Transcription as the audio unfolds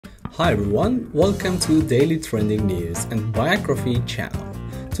Hi everyone, welcome to Daily Trending News and Biography channel.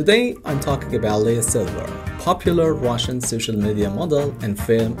 Today I'm talking about Liya Silver, popular Russian social media model and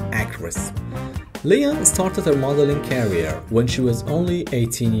film actress. Liya started her modeling career when she was only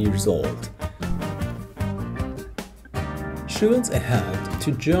 18 years old. She went ahead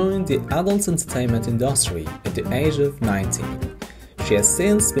to join the adult entertainment industry at the age of 19. She has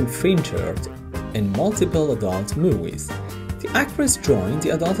since been featured in multiple adult movies. The actress joined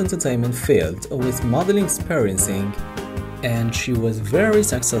the adult entertainment field with modeling experiencing, and she was very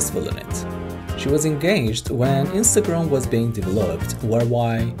successful in it. She was engaged when Instagram was being developed,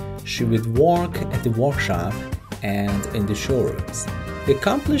 whereby she would work at the workshop and in the showrooms. The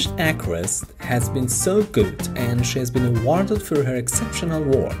accomplished actress has been so good and she has been awarded for her exceptional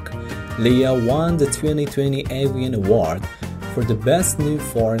work. Liya won the 2020 Avian Award for the Best New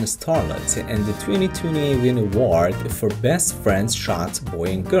Foreign Starlet and the 2020 Avian Award for Best Friends Shot Boy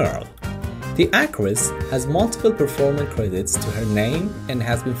and Girl. The actress has multiple performance credits to her name and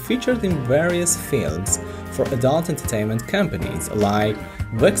has been featured in various films for adult entertainment companies like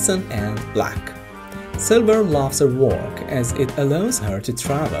Vixen and Black. Silver loves her work as it allows her to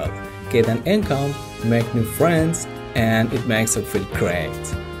travel, get an income, make new friends, and it makes her feel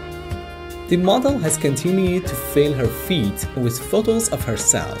great. The model has continued to fill her feed with photos of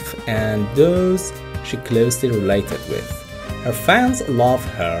herself and those she closely related with. Her fans love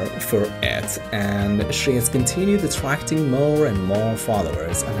her for it, and she has continued attracting more and more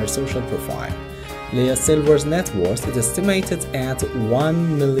followers on her social profile. Liya Silver's net worth is estimated at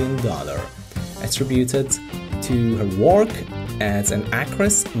 $1 million, attributed to her work as an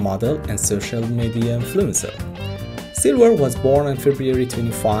actress, model, and social media influencer. Silver was born on February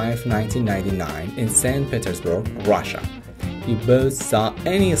 25, 1999 in St. Petersburg, Russia. He boasts that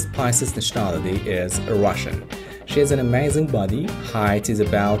any Spice's nationality is Russian. She has an amazing body, height is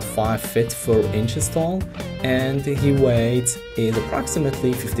about 5 feet 4 inches tall, and her weight is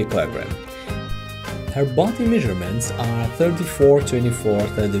approximately 50 kilograms. Her body measurements are 34, 24,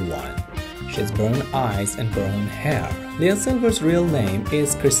 31. She has brown eyes and brown hair. Liya Silver's real name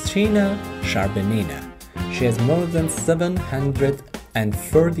is Kristina Sharbenina. She has more than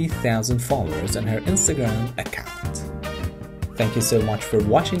 730,000 followers on her Instagram account. Thank you so much for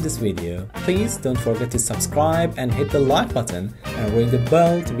watching this video. Please don't forget to subscribe and hit the like button and ring the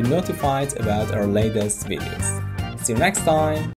bell to be notified about our latest videos. See you next time!